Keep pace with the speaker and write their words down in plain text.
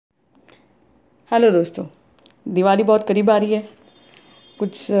Hello दोस्तों। दिवाली बहुत करीब आ रही है।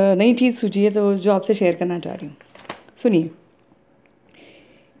 कुछ नई चीज़ सूझी है तो जो आपसे शेयर करना चाह रही हूँ। सुनिए।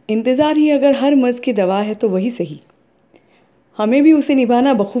 इंतज़ार ही अगर हर मर्ज़ की दवा है तो वही सही, हमें भी उसे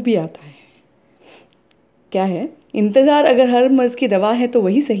निभाना बखूबी आता है। क्या है? इंतज़ार अगर हर मर्ज़ की दवा है तो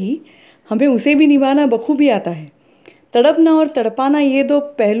वही सही, हमें उसे भी निभाना बखूबी आता है। तड़पना और तड़पाना ये दो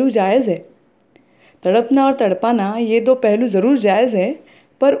पहलू जायज़ है। तड़पना और तड़पाना ये दो पहलू ज़रूर जायज़ है,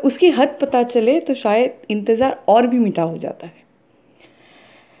 पर उसकी हद पता चले तो शायद इंतज़ार और भी मीठा हो जाता है।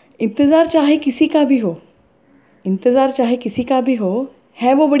 इंतज़ार चाहे किसी का भी हो, इंतज़ार चाहे किसी का भी हो,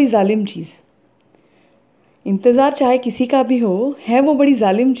 है वो बड़ी ज़ालिम चीज़। इंतज़ार चाहे किसी का भी हो, है वो बड़ी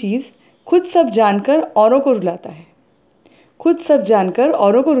ज़ालिम चीज़। खुद सब जानकर औरों को रुलाता है, खुद सब जानकर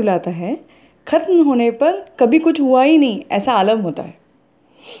औरों को रुलाता है। ख़त्म होने पर कभी कुछ हुआ ही नहीं ऐसा आलम होता है।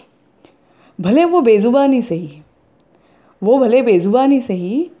 भले वो बेज़ुबान ही सही, वो भले बेज़ुबान ही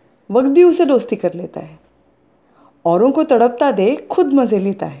सही, वक्त भी उसे दोस्ती कर लेता है। औरों को तड़पता देख खुद मज़े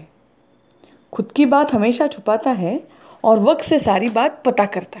लेता है। खुद की बात हमेशा छुपाता है और वक्त से सारी बात पता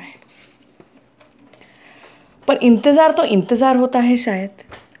करता है। पर इंतज़ार तो इंतज़ार होता है शायद,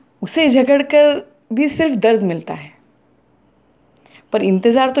 उसे झगड़ कर भी सिर्फ दर्द मिलता है। पर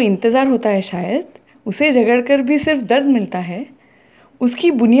इंतज़ार तो इंतज़ार होता है शायद, उसे झगड़ कर भी सिर्फ दर्द मिलता है।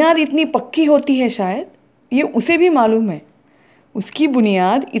 उसकी बुनियाद इतनी पक्की होती है शायद, ये उसे भी मालूम है। उसकी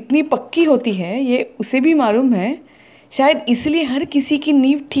बुनियाद इतनी पक्की होती है, ये उसे भी मालूम है। शायद इसलिए हर किसी की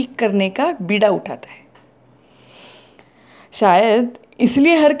नींव ठीक करने का बीड़ा उठाता है। शायद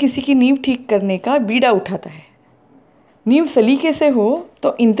इसलिए हर किसी की नींव ठीक करने का बीड़ा उठाता है। नींव सलीके से हो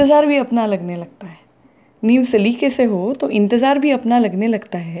तो इंतज़ार भी अपना लगने लगता है। नींव सलीके से हो तो इंतज़ार भी अपना लगने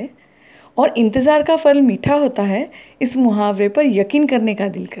लगता है। और इंतज़ार का फल मीठा होता है, इस मुहावरे पर यकीन करने का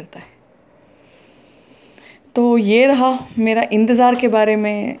दिल करता है। तो ये रहा मेरा इंतज़ार के बारे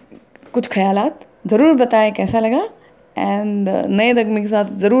में कुछ ख़यालात। ज़रूर बताएं कैसा लगा, एंड नए नगमे के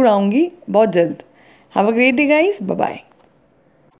साथ ज़रूर आऊँगी बहुत जल्द। Have a great day guys, bye bye.